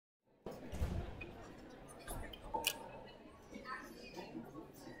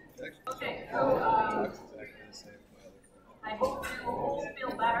So, I hope you all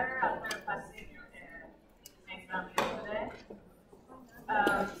feel better after passing your exam yesterday.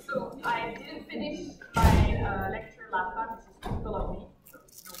 So I didn't finish my lecture last time, which is full of me, so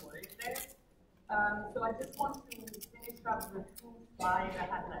no worries there. So I just want to finish up the two slides I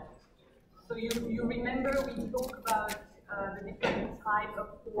had left. So you remember we talked about the different types of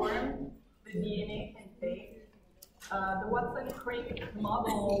form the DNA can take. The Watson-Crick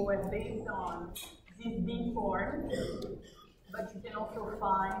model was based on this B form, but you can also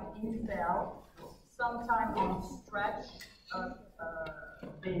find in cell, sometimes on stretch of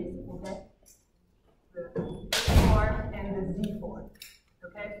base, okay? The A form and the Z form,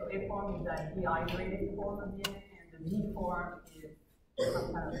 okay? So A form is that dehydrated form of DNA, and the Z form is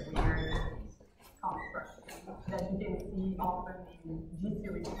some kind of weird construct that you can see often in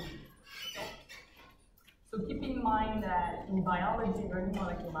G-series. Okay? So keep in mind that in biology, early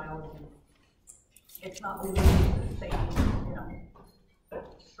molecular biology, it's not really the same,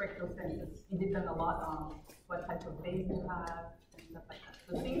 strictosynthesis. It depends a lot on what type of base you have and stuff like that.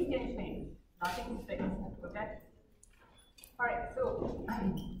 So things can change. Nothing is fixed, okay? All right, so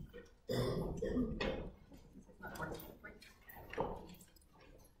this is not working.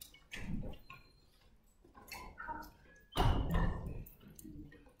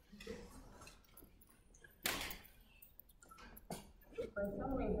 For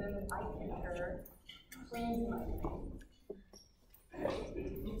some reason, I can freeze my thing.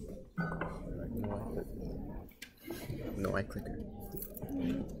 No eye clicker.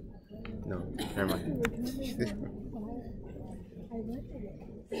 No, never mind.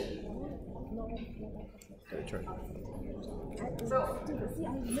 Try. So,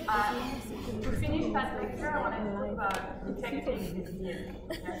 to finish that lecture, I want to talk about detecting this DNA.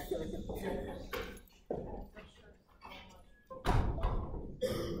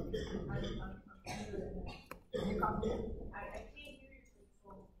 You can't hear? I can't hear you.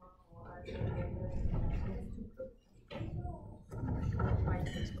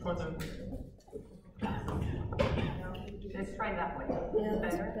 Let's try that way. Yeah,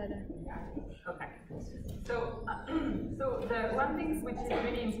 better. Okay. So, so the one thing which is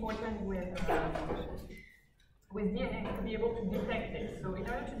really important with DNA is to be able to detect it. So in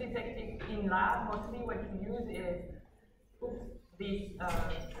order to detect it in lab, mostly what you use is this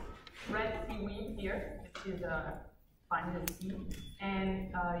red seaweed here, which is fine the sea,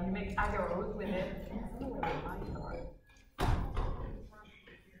 and you make agarose with it. I don't know where the lines are.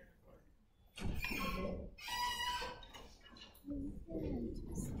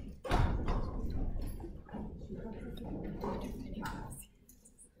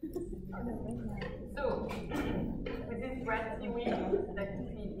 So, with this red seaweed that you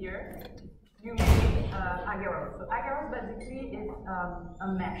see here, you make agarose. So agarose basically is a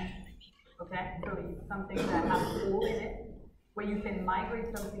mesh, okay? So it's something that has a hole in it, where you can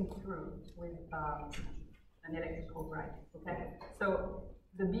migrate something through with an electrical drive, okay? So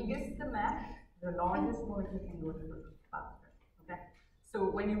the biggest the mesh, the largest molecule can go through faster, okay? So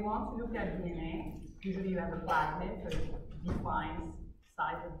when you want to look at DNA, usually you have a plasmid, so it defines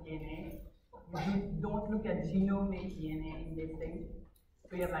size of DNA. You don't look at genomic DNA in this thing.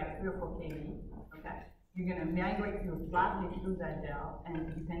 So you have like 3 or 4 kb, okay? You're gonna migrate your plasmid through that gel,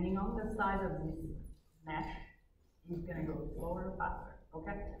 and depending on the size of this mesh, it's gonna go slower or faster,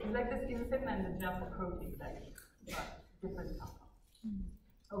 okay? It's like the skin film and the gel for protein, like different compounds.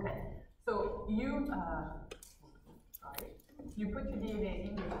 Okay, so you put your DNA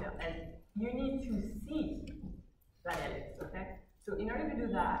in your cell, and you need to see that helix, okay? So in order to do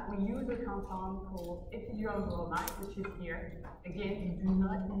that, we use a compound called ethidiol bromide, which is here. Again, you do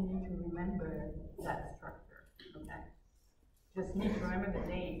not need to remember that structure, okay? Just need to remember the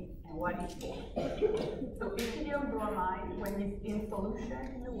name and what it's for. So ethidiol bromide, when it's in solution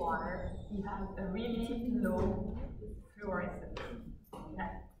in the water, it has a really low fluorescence, okay?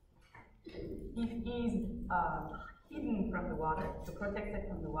 If it is hidden from the water, so protected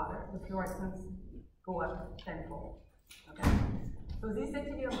from the water, the fluorescence go up tenfold, okay? So this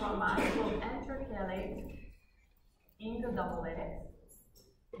ethidiol bromide will intercalate in the double helix,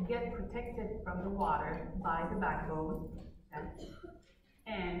 get protected from the water by the backbone, okay,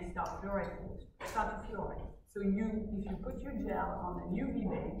 and start to fluoride. So if you put your gel on an UV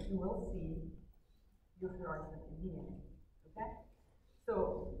base, you will see your fluorescent DNA, okay? So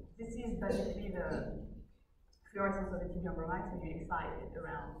this is basically the fluorescence of ethidiol bromide, so you excite it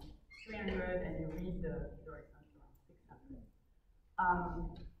around 300 and you read the fluorescence around 600.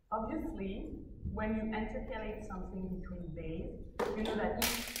 Obviously, when you intercalate something between bases, you know that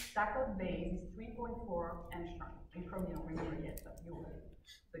each stack of base is 3.4 angstrom. You probably don't remember yet, but you will.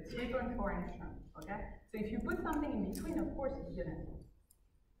 So it's 3.4 angstrom, okay? So if you put something in between, of course, it's gonna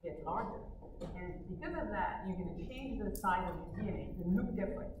get larger. And because of that, you're gonna change the size of the DNA, it look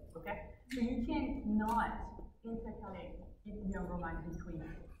different, okay? So you cannot intercalate ethidium bromide between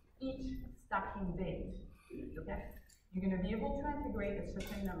each stacking base, okay? You're gonna be able to integrate a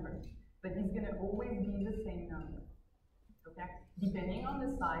certain number, but it's gonna always be the same number, okay? Depending on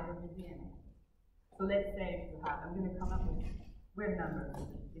the size of the DNA. So let's say you have, I'm gonna come up with weird numbers,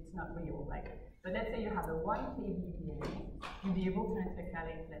 it's not real, right? But let's say you have a 1 kb DNA, you'll be able to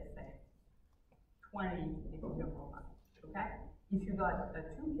intercalate, let's say, 20 ethidium bromide, okay? If you got a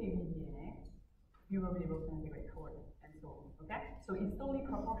 2 kb DNA, you will be able to integrate 40, and so on, okay? So it's totally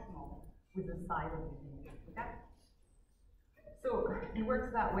proportional with the size of the DNA, okay? So it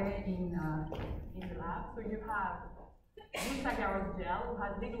works that way in the lab. So you have blue agarose gel who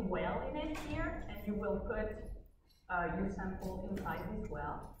has little well in it here, and you will put your sample inside this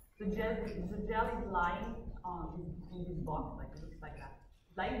well. The gel is lying in this box, like it looks like that.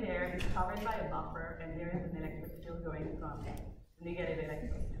 Lying there, it's covered by a buffer, and there is an electric field going from the negative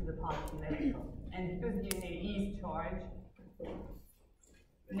electrode to the positive electrode. And because DNA is charged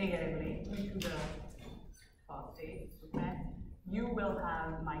negatively due to the phosphate, okay, you will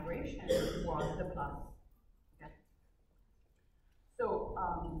have migration towards the plus. Okay? So,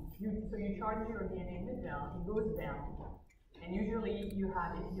 you charge your DNA in the gel, it goes down, and usually you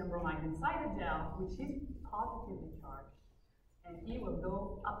have ethidium bromide inside the gel, which is positively charged, and it will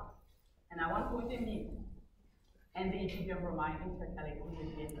go up. And I want to put the meat and the ethidium bromide intercalate with the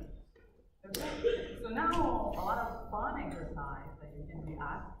DNA. Okay? So now, a lot of fun exercise that you can be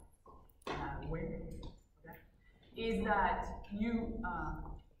asked is that you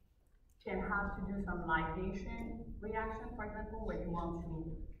can have to do some ligation reaction, for example, where you want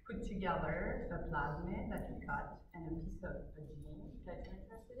to put together a plasmid that you cut and a piece of a gene that you're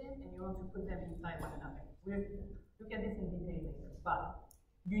interested in, and you want to put them inside one another. We'll look at this in detail later. But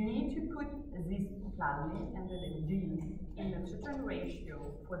you need to put this plasmid and the gene in a certain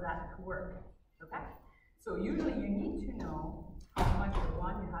ratio for that to work. Okay? So usually you need to know how much of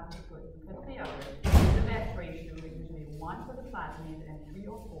one you have to put to cut the other. The best ratio is usually 1 for the plasmid and 3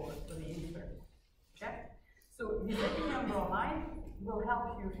 or 4 for the insert. Okay? So the ethidium bromide will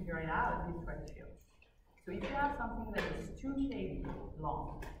help you figure it out, this ratio. So if you have something that is 2 kb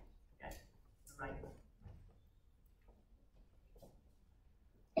long, okay, right?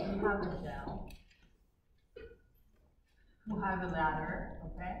 You have the gel. You have the ladder,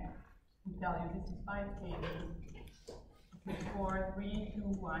 okay? We tell you this is 5 kb. 4, 3, 2,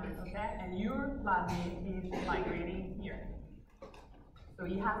 1, okay? And your plasmid is migrating here. So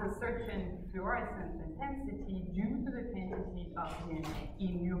it has a certain fluorescence intensity due to the quantity of DNA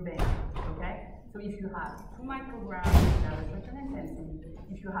in your band, okay? So if you have 2 micrograms, you have a certain intensity.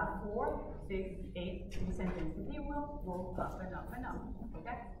 If you have 4, 6, 8, this intensity will go up and up and up,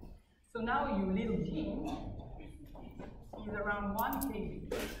 okay? So now your little gene is around 1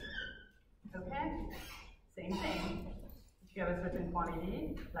 kb, okay? Same thing. If you have a certain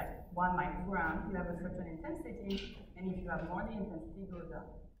quantity, like 1 microgram, you have a certain intensity, and if you have more, the intensity goes up.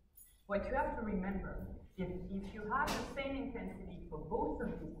 What you have to remember is if you have the same intensity for both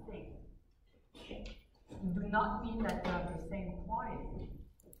of these things, it do not mean that you have the same quantity,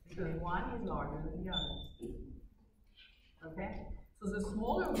 because one is larger than the other. Okay? So the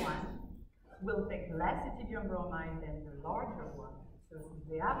smaller one will take less ethidium bromide than the larger one. So if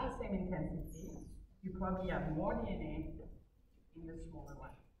they have the same intensity, you probably have more DNA in the smaller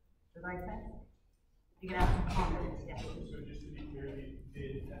one. Does that make sense? You're going to have to comment. Yeah. So just to be clear, the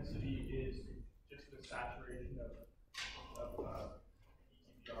intensity is just the saturation of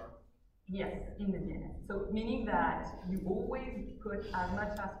ETBR? Yes, in the DNA. So meaning that you always put as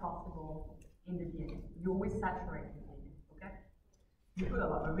much as possible in the DNA. You always saturate the DNA, okay? You put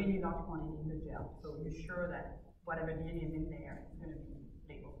a really large quantity in the gel, so you're sure that whatever DNA is in there is going to be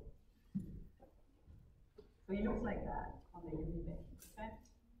labeled. So it looks like that on the UV base, okay?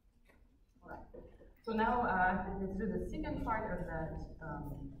 All right. So now let's do the second part of that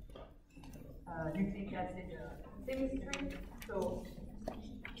nucleic acid chemistry. So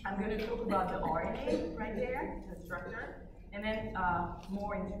I'm going to talk about the RNA right there, the structure, and then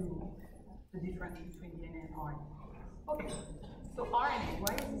more into the difference between DNA and RNA. Okay, so RNA,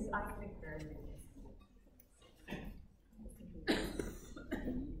 why is this I-clicker?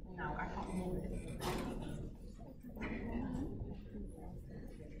 Now I can't move it.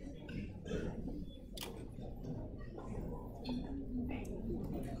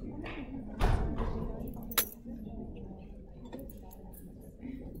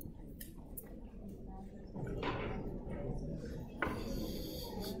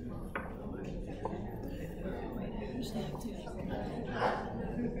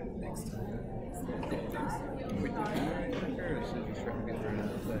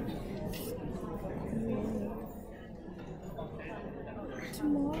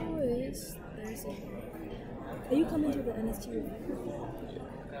 Tomorrow is Thursday. Are you coming to the NST review?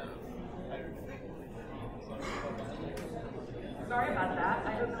 Sorry about that.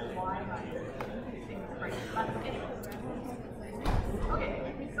 I don't know why my thing is breaking. But anyway.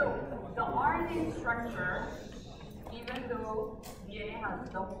 Okay, so the RNA structure, even though DNA has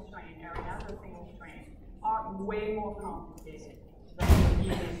double strain, RNA has a single strain, are way more complicated than the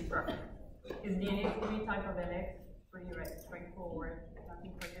DNA structure. Is DNA 3 type of helix? Pretty straightforward,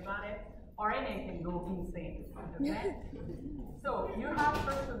 nothing crazy about it. RNA can go insane, okay? So you have,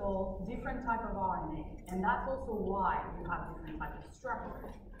 first of all, different type of RNA, and that's also why you have different type of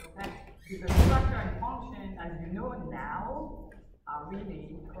structure, okay? Because structure and function, as you know now, are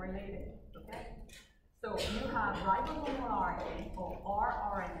really correlated, okay? So you have ribosomal RNA, or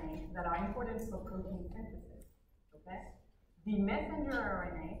rRNA, that are important for protein synthesis, okay? The messenger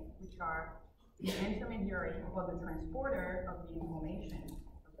RNA, which are the intermediary or the transporter of the information,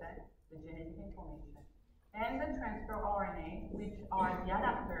 okay? The genetic information. And the transfer RNA, which are the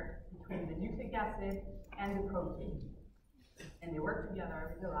adapter between the nucleic acid and the protein. And they work together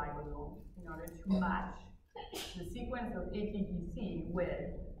with the ribosome in order to match the sequence of ATPC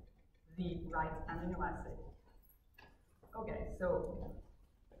with the right amino acid. Okay, so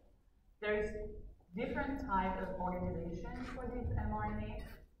there's different types of organization for these mRNA.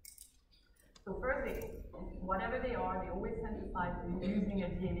 So first, whatever they are, they always synthesize using a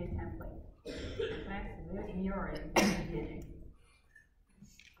DNA template. Okay, so they're mirroring DNA.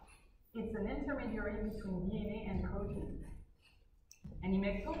 It's an intermediary between DNA and protein. And it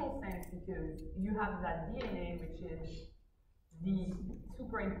makes total sense because you have that DNA, which is the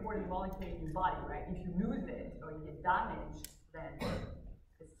super important molecule in your body, right? If you lose it or you get damaged, then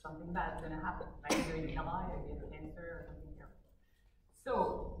something bad is going to happen, right? Either you die or you get cancer or something else.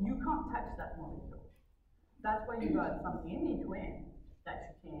 So you can't touch that molecule. That's why you got something in between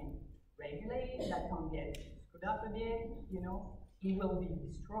that you can regulate, that can get screwed up a bit, you know, it will be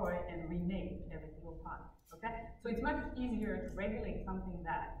destroyed and remade every single time, okay? So it's much easier to regulate something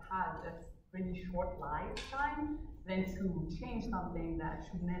that has a really short lifetime than to change something that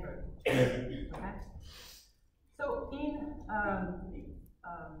should never change, okay? So in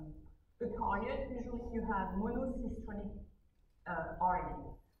eukaryote, usually you have monocistronic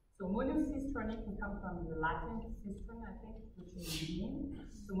RNA. So monocistronic can come from the Latin cistron, I think, which is gene.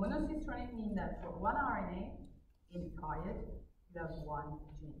 So monocistronic means that for one RNA in eukaryote, you have one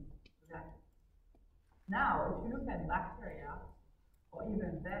gene. Okay? Now, if you look at bacteria, or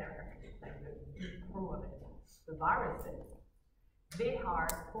even better, like the pro of it, the viruses, they are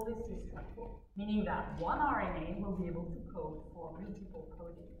polycistronic, meaning that one RNA will be able to code for multiple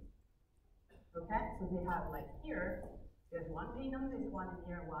proteins. Okay? So they have, like here, there's one gene on this one, and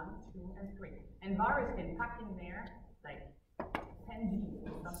here 1, 2, and 3. And virus can pack in there like 10 genes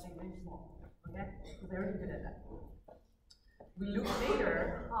or something really small. Okay? So they're really good at that. We look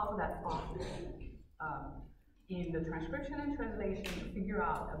later how that's possible in the transcription and translation to figure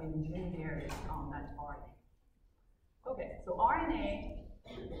out how many gene there is on that RNA. Okay, so RNA,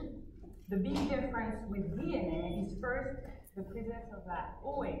 the big difference with DNA is first the presence of that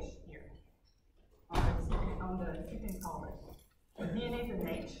OH here on the sequence color. So DNA is an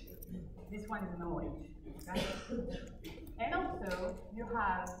H, this one is an OH. Okay? And also you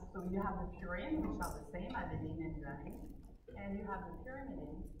have the purine, which are the same, adenine and guanine, and you have the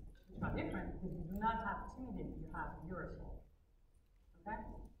pyrimidine, which are different because you do not have thymidine, you have uracil. Okay?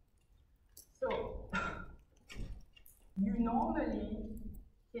 So you normally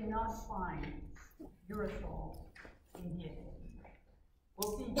cannot find uracil in DNA.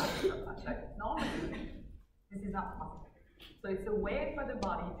 We'll see but normally this is not possible. So it's a way for the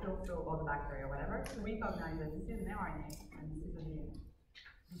body to also, or the bacteria or whatever, to recognize that this is an RNA and this is a DNA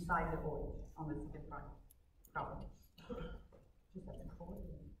beside the OH on the second problem. Just have to hold it.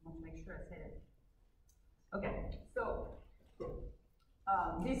 I want to make sure I say it. Okay, so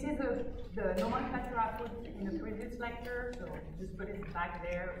this is the nomenclature I put in the previous lecture, so just put it back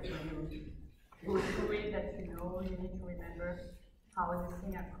there. When you go through it, that you know, you need to remember how this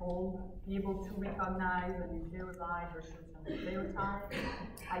thing is called, be able to recognize a nucleoside versus a nucleotide.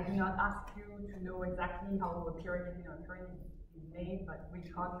 I do not ask you to know exactly how a pyrimidine or pyrimidine is made, but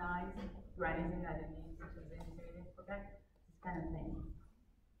recognize guanine, adenine, okay? This kind of thing.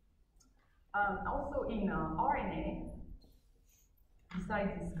 Also in RNA,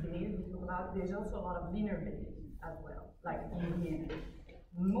 besides this base we talk about, there's also a lot of linear bases as well, like in DNA.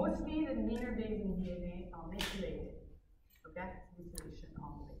 Mostly the linear bases in DNA are methylated. Okay, methylation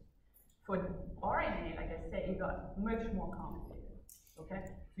only. For RNA, like I said, it got much more complicated. okay?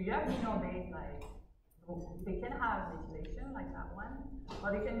 So you have amino base like, they can have methylation like that one,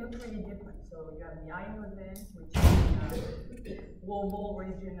 or they can look really different. So you have the inosine, which is the global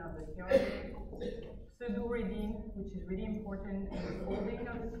region of the tRNA, pseudoridine, which is really important in the folding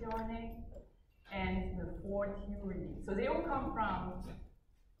of the tRNA, and the 4-tauridine. So they all come from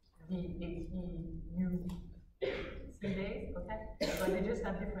the HEU base, okay? But they just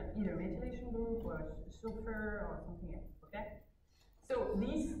have different either methylation group or sulfur or something else, okay? So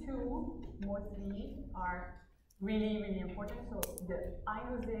these two mostly are really, really important. So the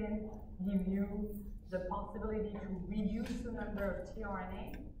inosine give you the possibility to reduce the number of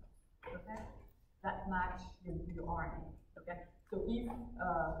tRNA, okay, that match your RNA, okay? So if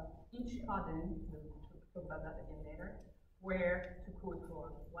each codon, we'll talk about that again later, were to code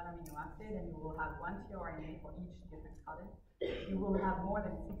for one amino acid, and you will have one tRNA for each different codon, you will have more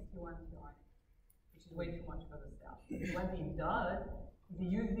than 61 tRNA, which is way too much for the cell. What they does is they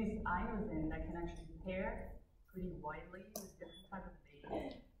use this inosine that can actually pair pretty widely with different types of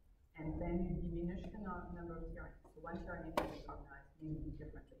bases, and then you diminish the number of tRNA. So one tRNA can be organized in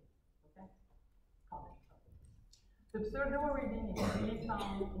differently, okay? The pseudoridine is really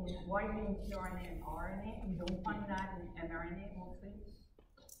found widely in tRNA and RNA. You don't find that in mRNA mostly.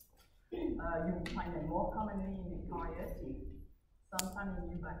 You will find them more commonly in eukaryotes, sometimes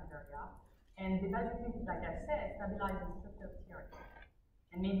in eubacteria. And they basically, like I said, stabilize the structure of tRNA.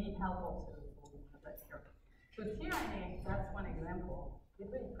 And maybe help also with that tRNA. So tRNA, that's one example. It's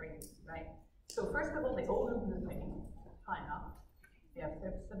really crazy, right? So first of all, they all look the same, kind of. They have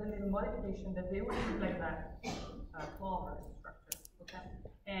certain little modification that they will look like that clover structure, okay?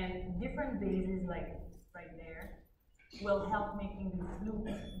 And different bases, like right there, will help making these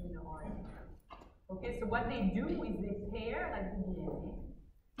loops in the RNA. Okay, so what they do is they pair like the DNA,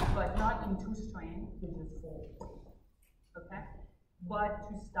 but not in two strands, they just fold. Okay? But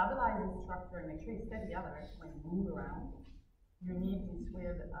to stabilize the structure and make sure you stay together when you move around, you need this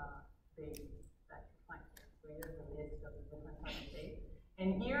weird base that you find here. So here's the list of the different types of base.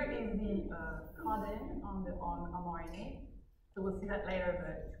 And here is the codon on RNA. So we'll see that later,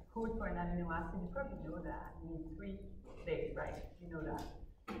 but to code for an amino acid, you probably know that. You need 3 bases, right? You know that.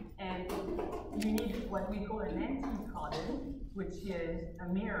 And you need what we call an anti-codon, which is a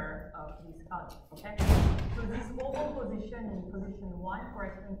mirror of this codon, okay? So this global position in position 1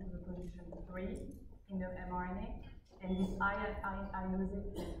 corresponds to the position 3 in the mRNA, and this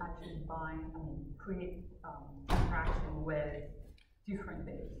inosine can actually create interaction with different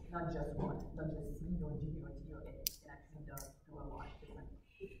bases, not just one, not just C or G or T or A. It actually does do a lot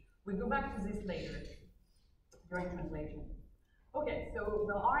differently. We'll go back to this later during translation. Okay, so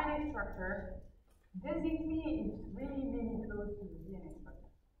the RNA structure basically is really, really close to the DNA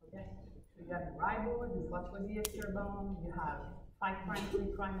structure. Okay, so you have the ribose, the phosphodiester bond, you have 5' 3'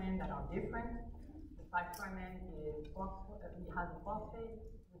 end that are different. The 5' end is it has a phosphate,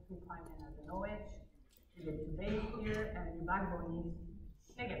 the 3' end has an OH. You get 2 base here, and your backbone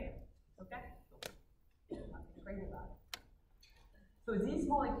is negative. Okay? So, nothing crazy about it. So this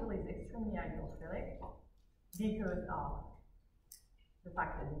molecule is extremely hydrophilic because of the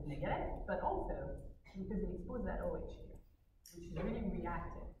fact that it's negative, but also because it exposes that OH here, which is really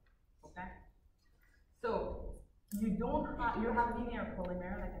reactive. Okay? So you have linear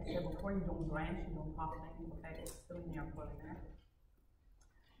polymer, like I said before, you don't branch, you don't cross link, okay? It's still linear polymer.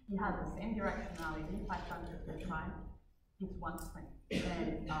 It has the same directionality, 5' to 3'. It's one string. And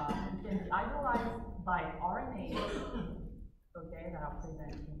it can be hydrolyzed by RNA, okay, that are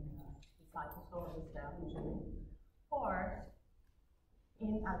present in the cytosol of the cell usually, or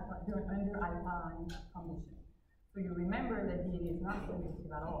under alkaline conditions. So you remember that DNA is not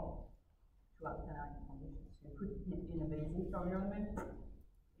sensitive at all to alkaline conditions. You put it in a basic environment,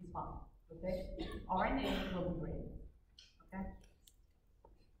 it's fine. Okay? RNA will be great. Okay?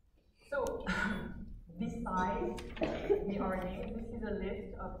 So, besides the RNA, this is a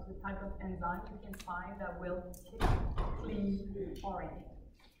list of the type of enzymes you can find that will cleave RNA.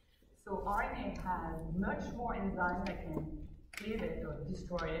 So RNA has much more enzymes that can cleave it or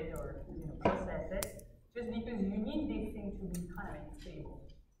destroy it or process it, just because you need these things to be kind of unstable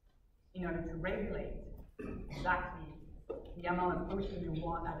in order to regulate exactly the amount of protein you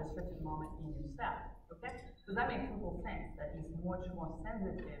want at a certain moment in your cell. Okay? So that makes total sense that it's much more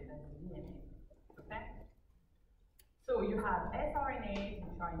sensitive than the DNA. Okay? So you have sRNA,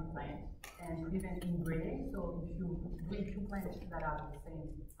 which are in plants and prevent inbreeding. So if you breed 2 plants that are the same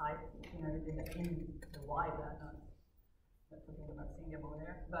type, in the wild, not talking about Singapore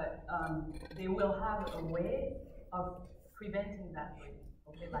there, but they will have a way of preventing that breeding,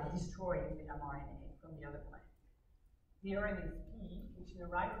 okay, by destroying the mRNA from the other plant. here it is P, which is a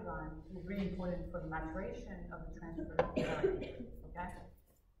ribozyme, is really important for the maturation of the transfer of the RNA. Okay?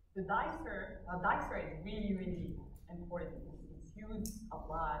 The dicer is really, really important. It's used a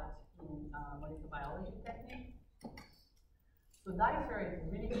lot in molecular biology techniques. So dicer is a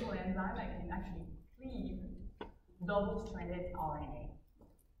really cool enzyme that can actually cleave double-stranded RNA.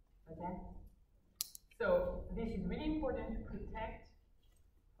 Okay? So this is really important to protect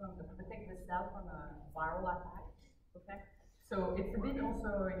the cell from a viral attack. Okay? So it's a bit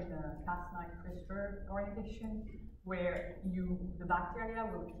also in the Cas9 CRISPR orientation, where the bacteria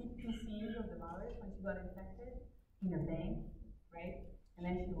will keep PCs of the virus when she got infected in a bank, right? And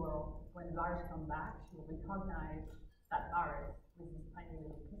then she will, when the virus comes back, she will recognize that virus with this tiny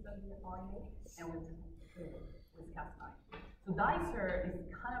little piece of the RNA and will transfer it with Cas9. So dicer is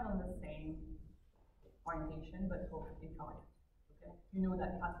kind of on the same orientation, but for eukaryotes. Okay? You know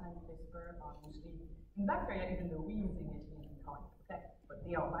that Cas9 CRISPR are mostly in bacteria, even though we're using it in eukaryotes. Okay? But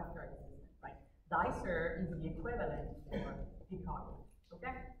they are bacteria resistant, right? Dicer is the equivalent for eukaryotes.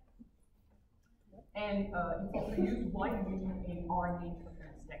 Okay? And it's also used widely in RNA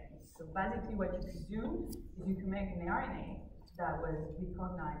interference techniques. So basically what you could do is you can make an RNA that was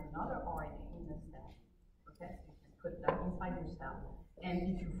recognize another RNA in the cell. Okay? So you can put that inside your cell. And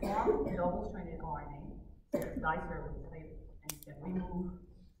if you form a double-stranded RNA, dicer will cleave it, and you can remove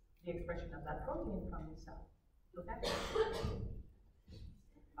the expression of that protein from your cell. Okay?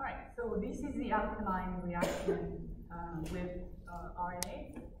 All right, so this is the alkaline reaction with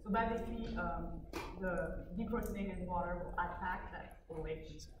RNA. So basically, the deprotonated water will attack that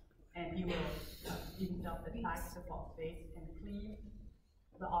OH, and it will itself attack the phosphate and cleave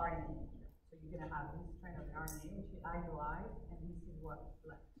the RNA. So you're going to have this strand of RNA, which is hydrolyzed, and this is what's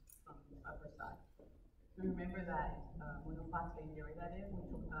left from the upper side. So remember that monophosphate derivative, we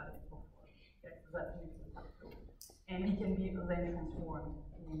talked about it before. Okay, so that's nucleophosphate. And it can be then transformed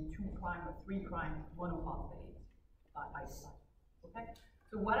in 2' or 3' monophosphate by isolate. Okay?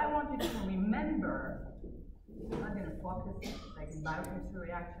 So what I want you to remember, I'm not going to focus like in biochemistry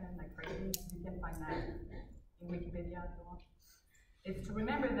reaction, like crazy, you can find that in Wikipedia if you want. It's to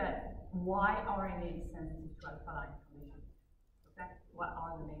remember that why RNA is sensitive to alkaline conditions. Okay? What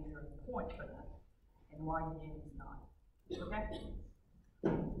are the major points for that? And why DNA is not. Okay?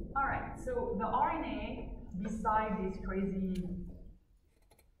 Alright, so the RNA, beside this crazy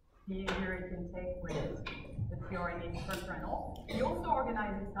behavior it can take with the tRNA structure and all, it also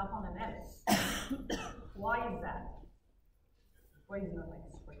organizes itself on an helix. Why is that? Why is it not like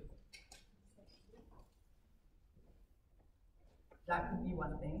straight? That could be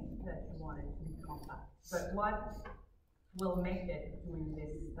one thing that you want it to be compact. But what will make it doing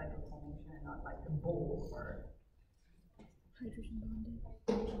this type of formation and not like a bowl or Hydrogen bonding.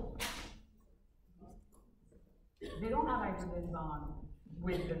 they don't have hydrogen bond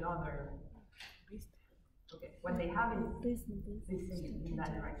with another. Okay, what they have is this in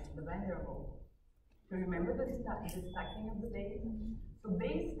that direction, the van der Waals. So remember the stacking of the base? So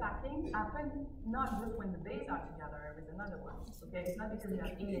base stacking happens not just when the bases are together with another one. Okay, it's not because you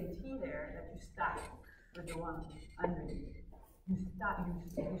have A and T there that you stack with the one underneath. You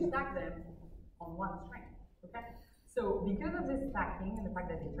stack them on one string. Okay? So because of this stacking and the fact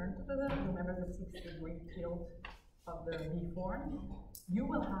that they turn to the left, remember the 6-degree tilt of the B form, you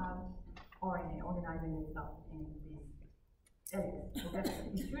will have RNA organizing itself in this helix. Okay?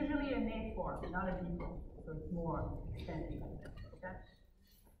 It's usually an A form, not a B form, so it's more extended like this. Okay?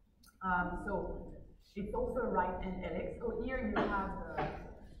 So it's also a right-hand helix. So here you have the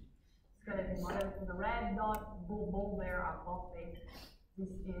skeleton model. So the red dot ball there are phosphate. This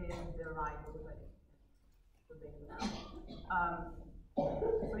is the ribosome.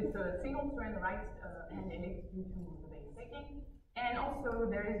 So it's a single strand right-hand helix due to the base stacking. And also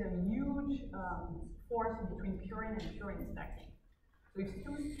there is a huge force between purine and purine stacking. So if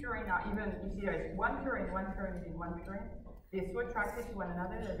two purine are even, you see there is one purine in one purine, they're so attracted to one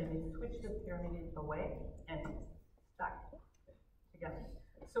another that they may switch the pyrimidine away and stack together.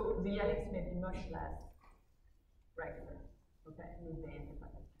 So the helix may be much less regular, okay, with the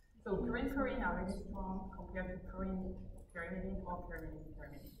antibody. So purine are really strong compared to purine pyrimidine or pyrimidine.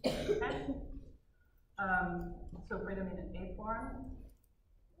 Okay? So predominant A form.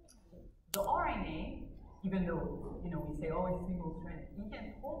 The RNA, even though we say oh it's single stranded, it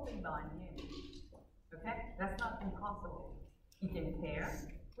can totally bind DNA. Okay, that's not impossible. It can pair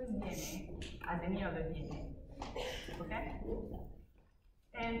with DNA as any other DNA. Okay,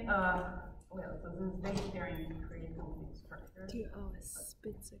 and well, so this base pairing can create complete structure. Oh,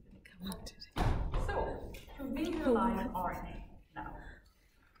 spits are gonna come out today. So to visualize RNA now.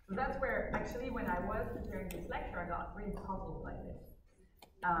 So that's where, actually, when I was preparing this lecture, I got really puzzled by this.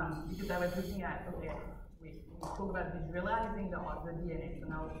 Because I was looking at, okay, we talk about visualizing the DNA, so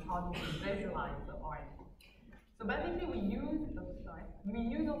now how do we visualize the RNA? So basically we use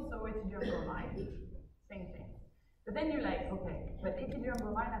also ethidium bromide, same thing. But then you're like, okay, but ethidium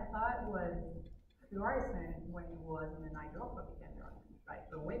bromide I thought was fluorescent when it was in an hydrophobic environment, right,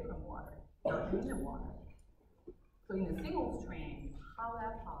 away from water, not in the water. So in a single strain, how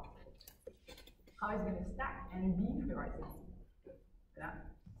that's possible? How is it going to stack and be fluorescent? Yeah.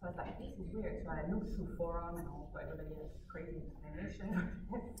 So I was like, this is weird. So I looked through forum and also everybody has crazy explanation.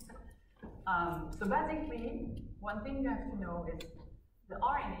 So basically, one thing you have to know is the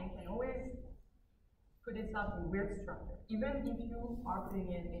RNA can always put itself in weird structure. Even if you are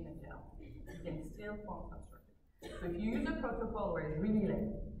putting it in a gel, you can still form some structure. So if you use a protocol where it's really like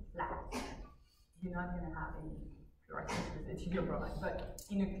flat, you're not going to have any fluorescence with ethidium bromide. But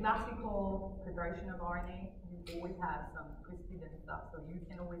in a classical preparation of RNA, you always have some crispy and stuff, so you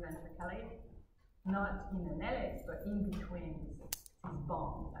can always intercalate, not in an helix, but in between these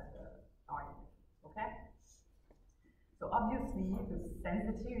bonds at the RNA. Okay? So obviously, the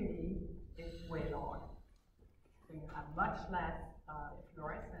sensitivity is way lower. So you have much less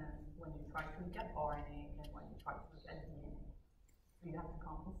fluorescence when you try to look at RNA than when you try to look at DNA. So you have to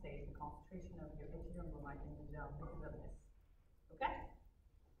compensate the concentration of your ethidium bromide in the gel because of this. Okay?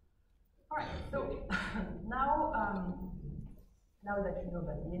 All right. So now, now that you know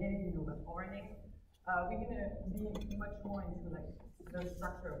about DNA, you know about RNA, we're going to be much more into like the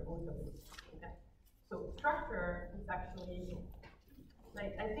structure of both of these. Okay? So structure is actually,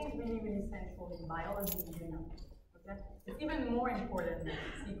 like, I think really central in biology and genomics. Okay? It's even more important than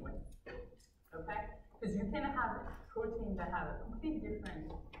sequence. Okay? Because you can have proteins that have a completely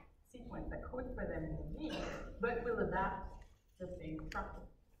different sequence that code for them in the gene, but will adapt the same structure.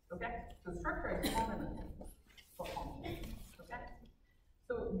 Okay? So structure is fundamental for function. Okay?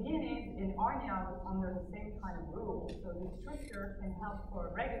 So DNA and RNA are under the same kind of rule, so the structure can help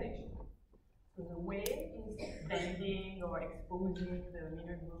for regulation. So the way it's bending or exposing the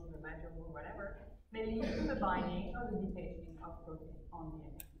middle group, the major group, whatever, may lead to the binding or the detaching of protein on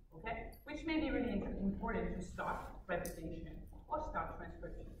DNA. Okay? Which may be really important to start replication or start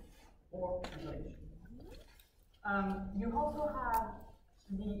transcription or translation. You also have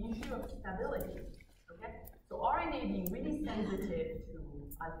the issue of stability. Okay? So RNA being really sensitive to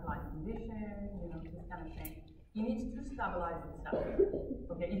alkaline conditions, you know, this kind of thing, it needs to stabilize itself.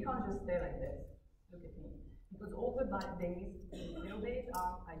 Okay, it can't just stay like this. Look at me. Because all the bases, little bases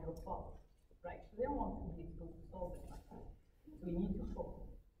are hydrophobic, right? So they don't want to be exposed to solvent like that. So we need to focus.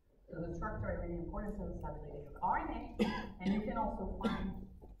 So the structure is really important to the stability of RNA, and you can also find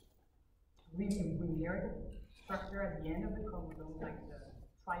really weird structure at the end of the chromosome, like the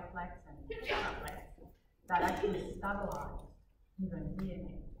triplex and tetraplex, that actually stabilize even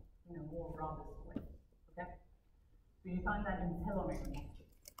DNA in a more robust way. Okay? So you find that in telomeres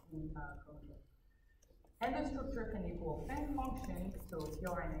in chromosomes. And the structure can equal same function, so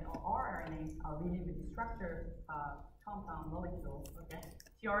tRNA or rRNA are really the structure compound molecules. Okay?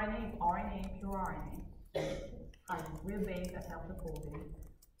 tRNA is RNA, pure RNA, has real base that helps the folding.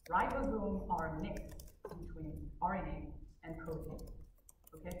 Ribosomes are a mix between RNA and protein.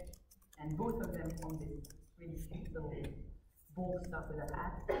 Okay? And both of them form this really cute little ball stuff with a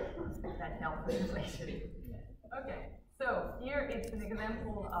hat that helps the translation. Okay, so here it's an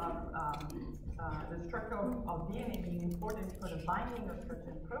example of the structure of DNA being important for the binding of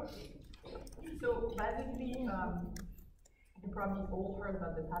certain proteins. So basically, you probably all heard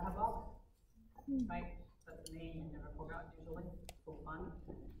about the Tata box, right? That's the name you never forgot usually. So fun.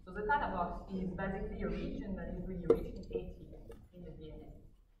 So the Tata box is basically a region that is really rich in AT in the DNA.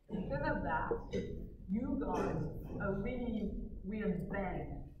 Because of that, you got a really weird bend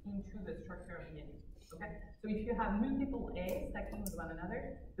into the structure of DNA. Okay? So if you have multiple A's stacking with one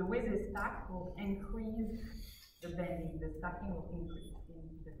another, the way they stack will increase the bending, the stacking will increase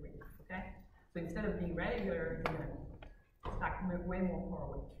in degree. Okay? So instead of being regular, you're going to stack way more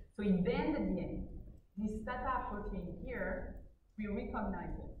forward. So you bend the DNA. This Tata protein here, we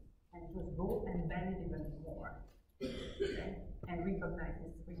recognize it and just go and bend it even more. Okay? And recognize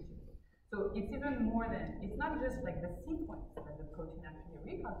this region. So it's even more than, it's not just like the sequence that the protein actually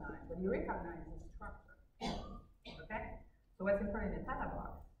recognizes, but you recognize the structure. Okay? So what's important in the Tata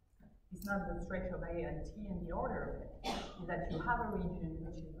box is not the stretch of A and T and the order of it, is that you have a region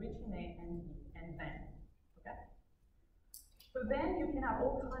which is rich in A and B and bend. Okay? So then you can have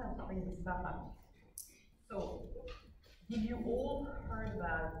all kinds of crazy stuff happening. So, did you all heard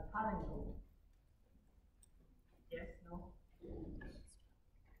about palindrome? Yes? No?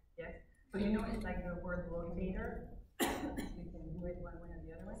 Yes? So you know it's like the word rotator. You can do it one way or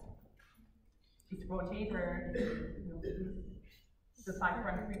the other way. It's rotator, you know, is the 5'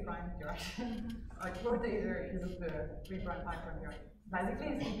 3' direction. Rotator is the 3' 5' direction. Basically,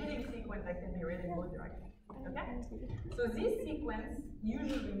 it's a repeating sequence that can be read in both directions. Okay? So this sequence,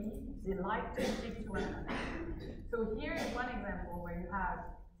 usually, they like to stick to one another. So here is one example where you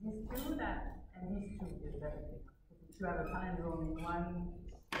have these two and these two is everything. If you have a palindrome in one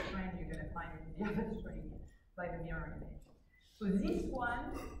string, you're going to find it in the other string by the mirror image. So this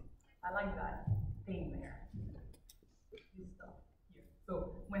one, I like that thing there. This stuff here.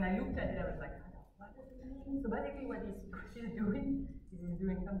 So when I looked at it, I was like, what does it mean? So basically what he's doing is he's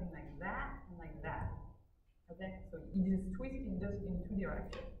doing something like that and like that. Okay? So it is twisting just in two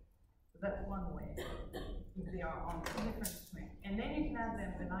directions. So that's one way, if they are on two different strings. And then you can have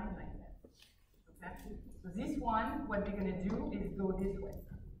them aligned like that. Okay? So this one, what they're going to do is go this way.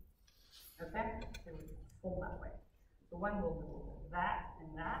 Okay? They will fold that way. So one will do that,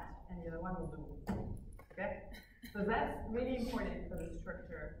 and the other one will do. Okay? So that's really important for the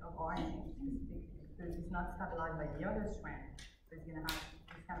structure of RNA specifically, because it's not stabilized by the other strand. So it's going to have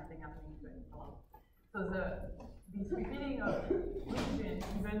this kind of thing happening to it a lot. So this repeating of region,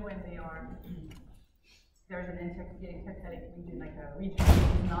 even when they are, there's an intercalated region, like a region that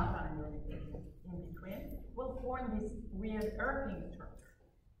is not palindromic in between, will form this weird earthing structure.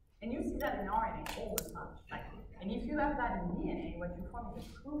 And you see that in RNA all the time. And if you have that in DNA, what you form is a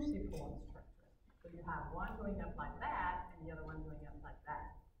cruciform structure. So you have one going up like that, and the other one going up like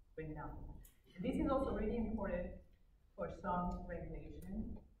that, going down. And this is also really important for some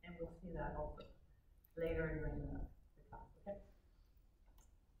regulation, and we'll see that also later during the class, okay?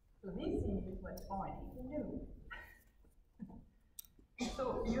 So this is what RNA can do.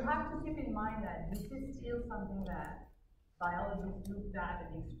 So you have to keep in mind that this is still something that biologists look at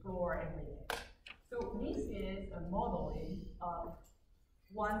and explore every day. So this is a modeling of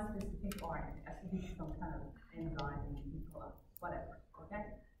one specific RNA, as if it's some kind of enzyme, whatever, okay?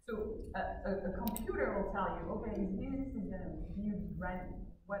 So a computer will tell you, okay, this is going to be random,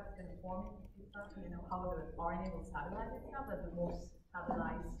 what's going to form itself, you know, how the RNA will stabilize itself, that's the most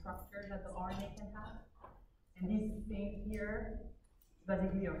stabilized structure that the RNA can have. And this thing here is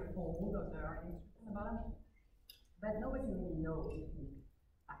basically a fold of the RNA on the bottom. But nobody really knows if we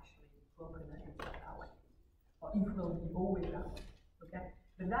actually represent itself that way, or if it will be always that way, okay?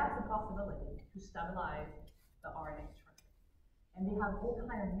 But that's a possibility to stabilize the RNA structure. And they have all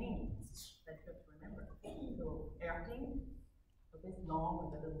kinds of names that you have to remember. So earthing, so this long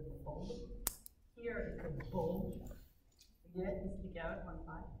with a little fold. Here it's a bulge. You get it, you stick out one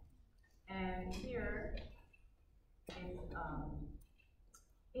side. And here is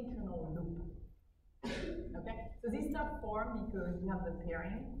internal loop. Okay, so this stuff form because you have the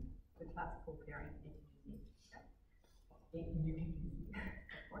pairing, the classical pairing, ATGC,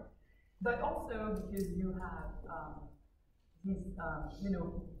 of course. But also because you have this, you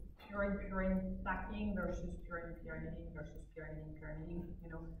know, purine stacking versus purine pyrimidine versus pyrimidine pyrimidine, you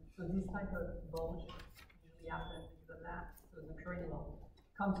know. So this type of bulge usually happens because of that. So the purine will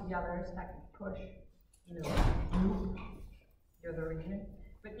come together, stack and push, you know, loop the other region.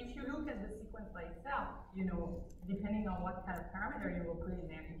 But if you look at the sequence by itself, you know, depending on what kind of parameter you will put in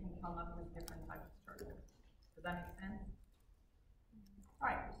there, you can come up with different types of structures. Does that make sense? All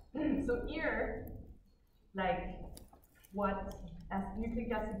right. So here, like what nucleic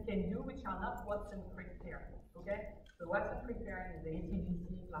acid can do, which are not Watson-Crick pairing. Okay. So Watson-Crick pairing is the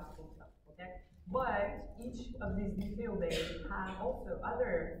ATGC classical stuff. Okay. But each of these nucleobases have also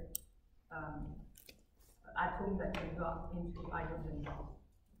other atoms that can go into hydrogen bonds.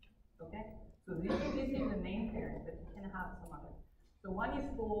 Okay, so this is the main pairing, but you can have some others. So one is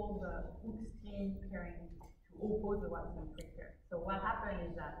called the Hooks-T pairing to oppose the Watson-Crick pairing. So what happened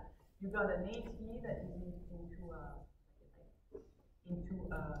is that you got an AT that is into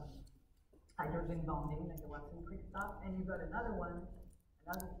hydrogen bonding, like the Watson-Crick stuff, and you got another one,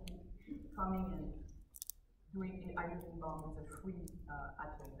 another T coming and doing a hydrogen bond with a free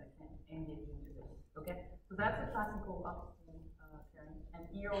atom that can engage into this. Okay, so that's a classical upstream pairing, and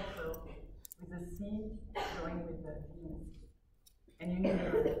here also with the C going with the G and C, and you need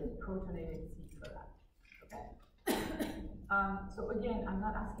a protonated C for that. Okay. So again, I'm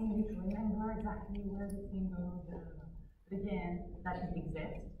not asking you to remember exactly where the thing goes, but again, that it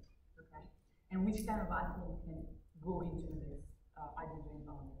exists. Okay, and which kind of atom can go into this hydrogen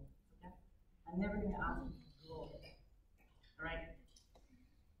bonding. Okay, I'm never going to ask you to draw it. All right.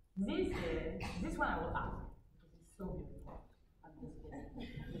 This one I will ask because it's so beautiful. I'm just kidding.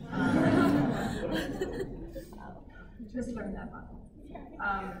 Just learn that one.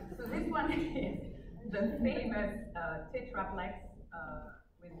 So this one is the famous tetraplex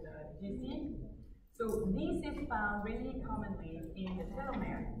with GC. So this is found really commonly in the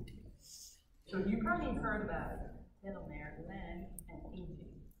telomere. So you probably heard about telomere length and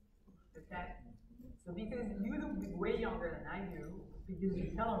aging. Okay? So because you look way younger than I do, because your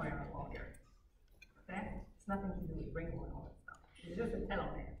telomere are longer. Okay? It's nothing to do with brain and all that stuff. It's just a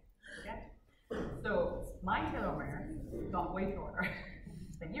telomere. Okay? So my telomere got way shorter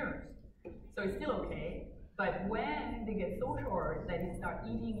than yours. So it's still okay, but when they get so short that they start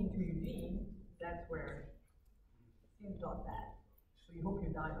eating into your gene, that's where things got bad. So you hope you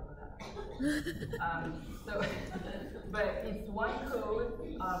died over that. But it's one cause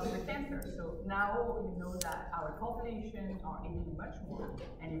of the cancer. So now you know that our population are aging much more,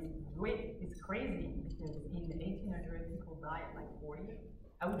 and it's crazy because in the 1800s people died at like 40.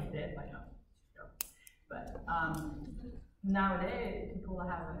 I would be dead by now. But nowadays people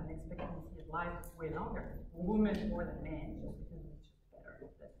have an expectancy of life way longer. Women more than men, just because it's just better.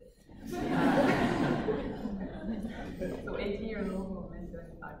 That's it. So 80 years old for men,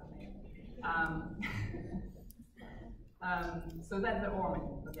 75 for men. So that's the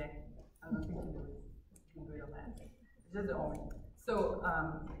hormone, okay? I don't think you know it's good or bad. It's just the hormone. So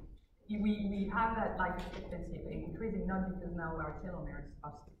we have that life expectancy increasing not because now our telomeres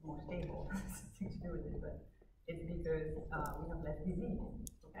are more stable, nothing to do with it, but it's because we have less disease,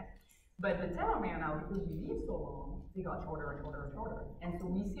 okay? But the telomere now, because we live so long, they got shorter and shorter and shorter. And so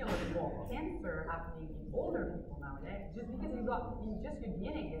we see a lot more cancer happening in older people nowadays, just because just your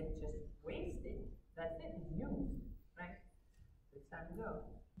DNA gets just wasted. That's it, it's used, right? So it's time to go.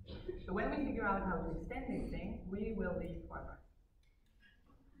 So when we figure out how to extend this thing, we will live forever.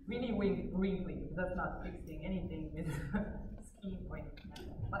 Really wrinkly, because that's not fixing anything with skin point.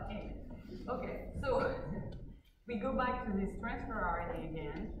 But anyway, okay, so we go back to this transfer RNA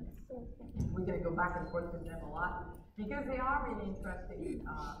again. We're going to go back and forth with them a lot because they are really interesting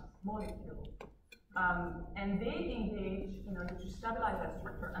molecules. And they engage, to stabilize that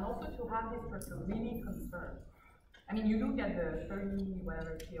structure and also to have this structure really conserved. I mean, you look at the 30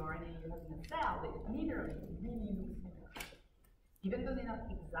 whatever tRNA you have in a cell, they literally really look similar. Even though they're not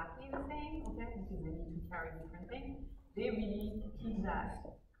exactly the same, okay, because they need to carry different things, they really keep that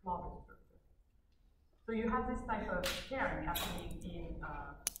clotted structure. So you have this type of pairing happening in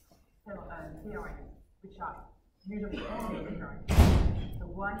tRNA, which are usually only tRNA. So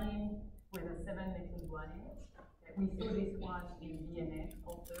guanine with a 7-methyl guanine. Okay. We saw this one in DNA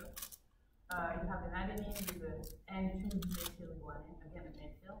also. You have an adenine with an N2-methyl guanine, again a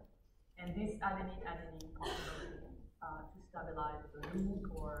methyl. And this adenine-adenine possibility to stabilize the loop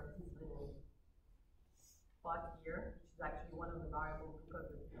or this little spot here, which is actually one of the variables because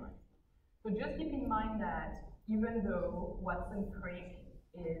of the tRNA. So just keep in mind that even though Watson-Crick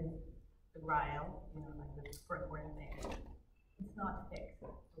is the grail, like the front-word thing, it's not fixed,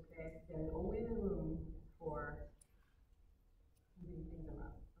 okay? There's always room for moving things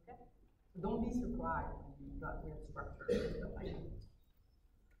around, okay? So don't be surprised when you've got weird structure and stuff like that.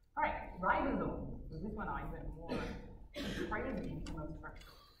 All right, ribosome. So this one is even more crazy in terms of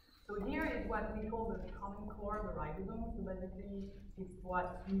structure. So here is what we call the common core of the ribosome. So basically, it's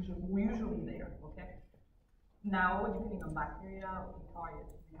what's usually there, okay? Now, depending on bacteria or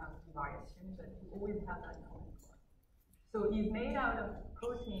eukaryotes, you have variation, but you always have that common core. So it's made out of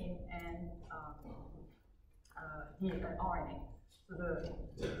protein and RNA. So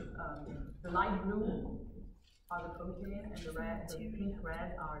the light blue are the protein, and the pink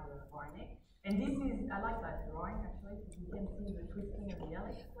red are the RNA. And this is, I like that drawing actually, because you can see the twisting of the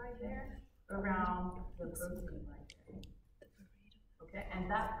helix right there around the protein right there. Okay, and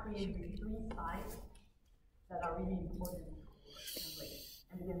that creates these 3 sites that are really important for translation.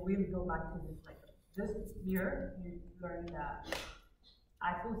 And again, we'll go back to this later. Just here, you learn that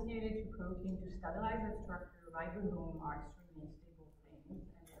associated to protein to stabilize the structure, ribosomes are extremely stable things,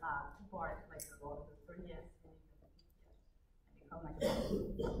 and they have 2 parts, like the 30S and the 50S, and they come like a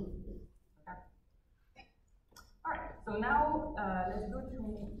okay. All right, so now let's go to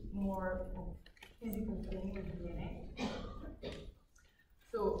more physical thing with DNA.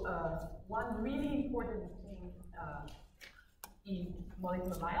 So one really important thing in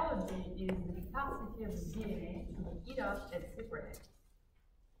molecular biology is the capacity of the DNA to heat up and separate.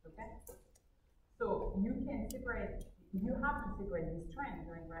 Okay? So you can separate, you have to separate these strands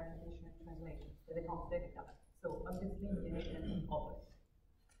during replication and translation, so they can't stay together. So obviously DNA can be always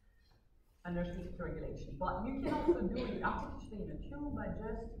under strict regulation. But you can also do it artificially in a tube by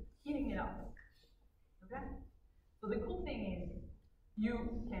just heating it up. Okay? So the cool thing is you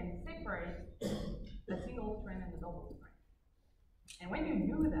can separate the single strand and the double strand. And when you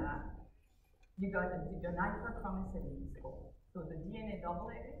do that, you got a nitrochromaticity score. So the DNA double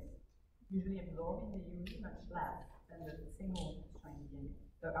helix usually absorbing the UV much less than the single strand DNA,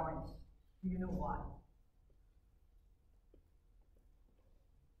 the RNA. Do you know why?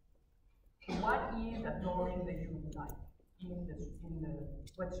 So what is absorbing the UV light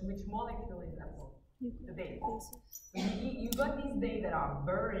which molecule is absorbed? The base. So you got these bays that are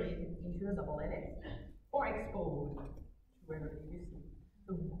buried into the double helix or exposed to wherever you see.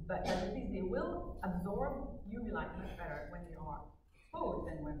 So, but at least they will absorb UV light much better when they are exposed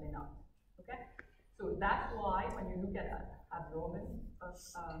than when they're not. Okay? So that's why when you look at absorbance of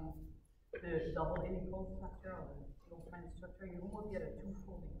the double helical structure or the single strand structure, you almost get a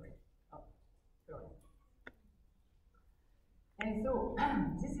twofold degree of fluorescence. And so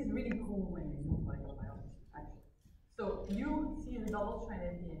this is really cool when you do microbiology, actually. So you see the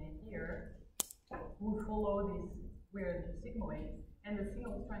double-stranded DNA here, who follow this weird sigmoid, and the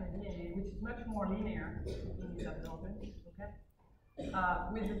single-stranded DNA, which is much more linear in its absorption, okay?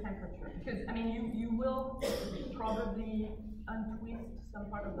 With the temperature. Because, I mean, you will probably untwist some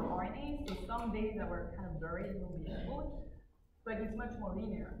part of the RNA, so some days that were kind of buried will be exposed, but it's much more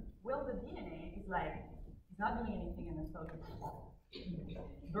linear. Well, the DNA is like, it's not doing anything in the cell,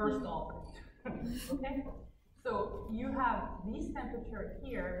 burst off. Okay? So you have this temperature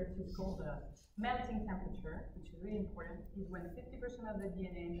here, which is called the melting temperature, which is really important, is when 50% of the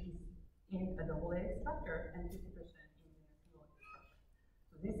DNA is in a double helix structure and 50% is in a single helix structure.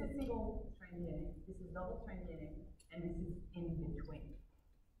 So this is single strand DNA, this is double strand DNA, and this is in between.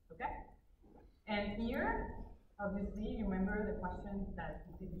 Okay? And here, obviously, you remember the question that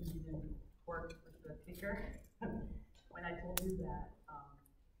completely didn't work with the clicker when I told you that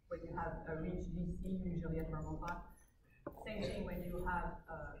when you have a rich GC, usually at Vermont, same thing when you have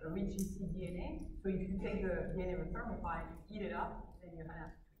a rich GC DNA. So if you take the DNA of a thermopile, you heat it up, then you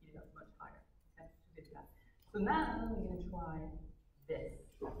have to heat it up much higher. That's to get that. So now we're going to try this.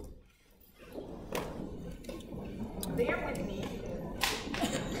 Bear with me.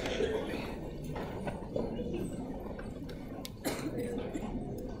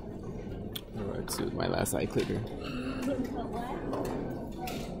 Let's do my last eye clicker.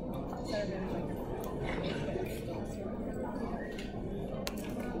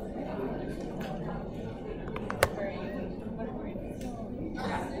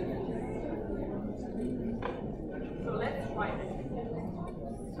 So let's try this.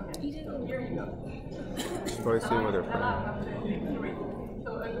 Okay, so here you go. Probably see what they're playing. So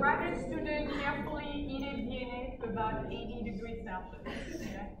a graduate student carefully heated DNA to about 80 degrees Celsius.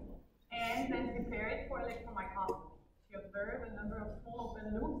 Okay? And then prepare it for electron microscopy. She observed a number of small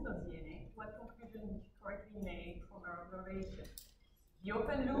open loops of DNA. What conclusion did she correctly make from her observation? The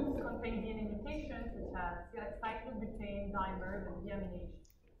open loops contain DNA mutations such as cyclobutane dimers and deamination.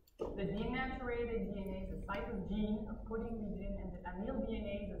 The denaturated DNA is a site of gene of coding region, and the amyl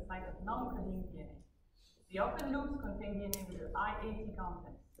DNA is a site of non-coding DNA. The open loops contain DNA with the IAT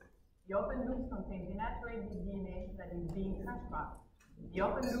content. The open loops contain denaturated DNA that is being transcribed. The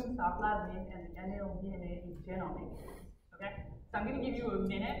open loops are plasmid, and the amyl DNA is genomic. Okay? So I'm going to give you a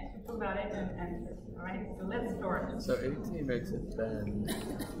minute to talk about it and answer. All right? So let's start. So 18 makes it bend.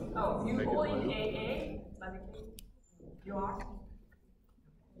 Oh, you all in AA, basically. You are?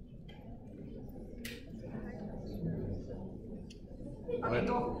 Okay,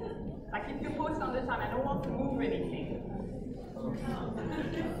 go. I keep you posted on the time. I don't want to move anything.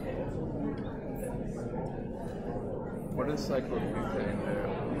 What does cyclobutane do?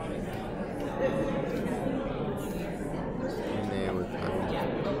 And then with I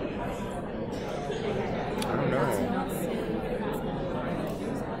don't know.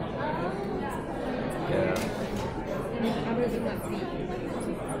 Yeah.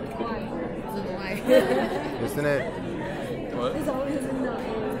 Isn't it? What? It's always in the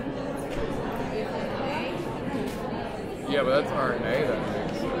Yeah, but that's RNA that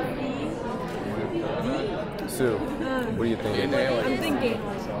makes it. Sue, what do you think? DNA, like,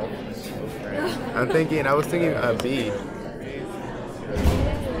 I'm thinking. I was thinking B.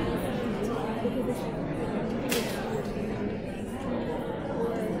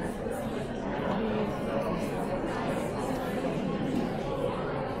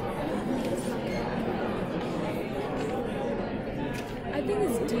 I think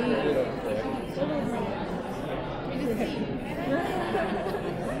it's D.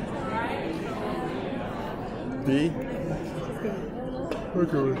 B?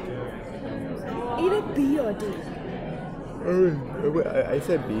 Okay. Either B or D. I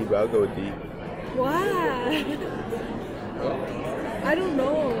said B, but I'll go with D. Why? I don't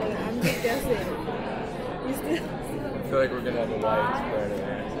know. I'm just guessing. You still. feel like we're gonna have a wide spread of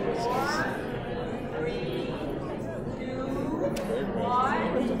answers. 3, 2,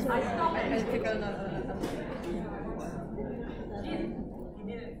 1. I stop it. Jeez, you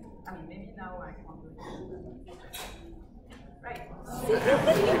didn't. I mean, maybe now I can't do it. Right.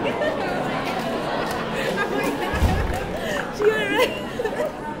 She went right.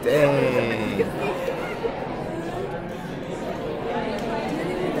 Dang.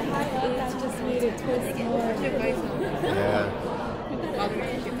 The high H just made it twist more. Yeah.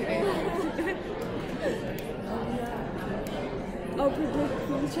 Oh, predict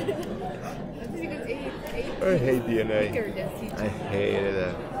future. I hate DNA. I hated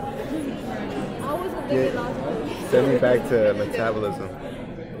it. I was gonna give it last week. Send me back to metabolism. I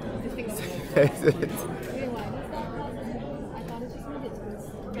thought it just made it twist.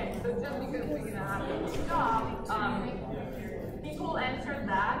 Okay, so just because we're gonna have to stop, people answered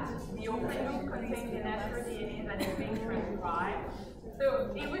that the open loop contains the natural DNA that is being transcribed. So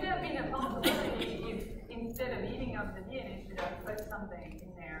it would have been a possibility if instead of eating up the DNA, you should have put something in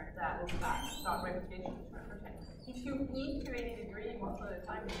there that will start replication. If you eat to 80 degrees, most of the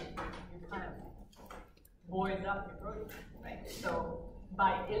time you kind of boil up your protein, right? So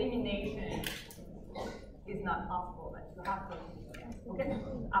by elimination, it's not possible that you have to. Okay.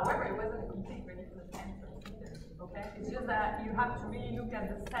 However, it wasn't a complete ridiculous answer either. Okay. It's just that you have to really look at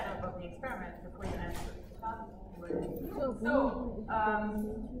the setup of the experiment before you answer. So,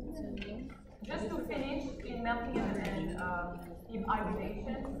 just to finish in melting and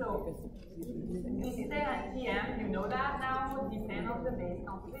hybridation. So, instead at TM, you know that now depend on the base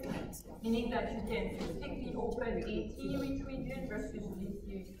composition, meaning that you can pick the open AT rich region versus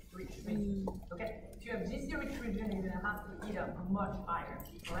GC rich region. Okay, if you have GC rich region, you're gonna have to eat up much higher,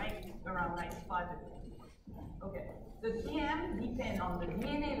 right? Around 95 degrees. Okay, the TM depend on the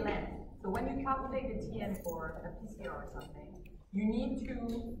DNA length. So when you calculate the TM for a PCR or something, you need to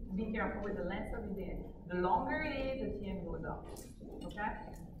be careful with the length of the DNA. The longer it is, the TM goes up. Okay?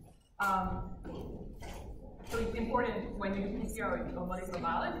 So it's important when you do PCR or molecular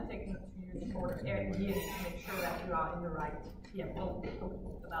biology technique to use shorter DNA to make sure that you are in the right TM. We'll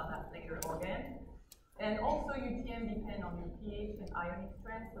talk about that later again. And also your TM depends on your pH and ionic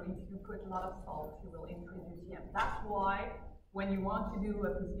strength. So if you put a lot of salt, you will increase your TM. That's why when you want to do a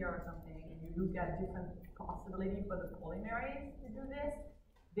PCR or something, and you look at different possibilities for the polymerase to do this,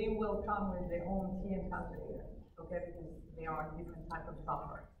 they will come with their own TM calculator, okay? Because they are different type of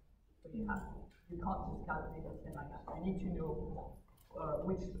buffer. So you can't just calculate the TM like that. You need to know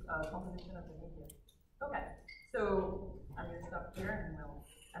which composition of the medium. Okay, so I'm gonna stop here and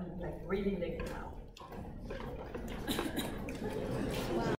I'm like really late now.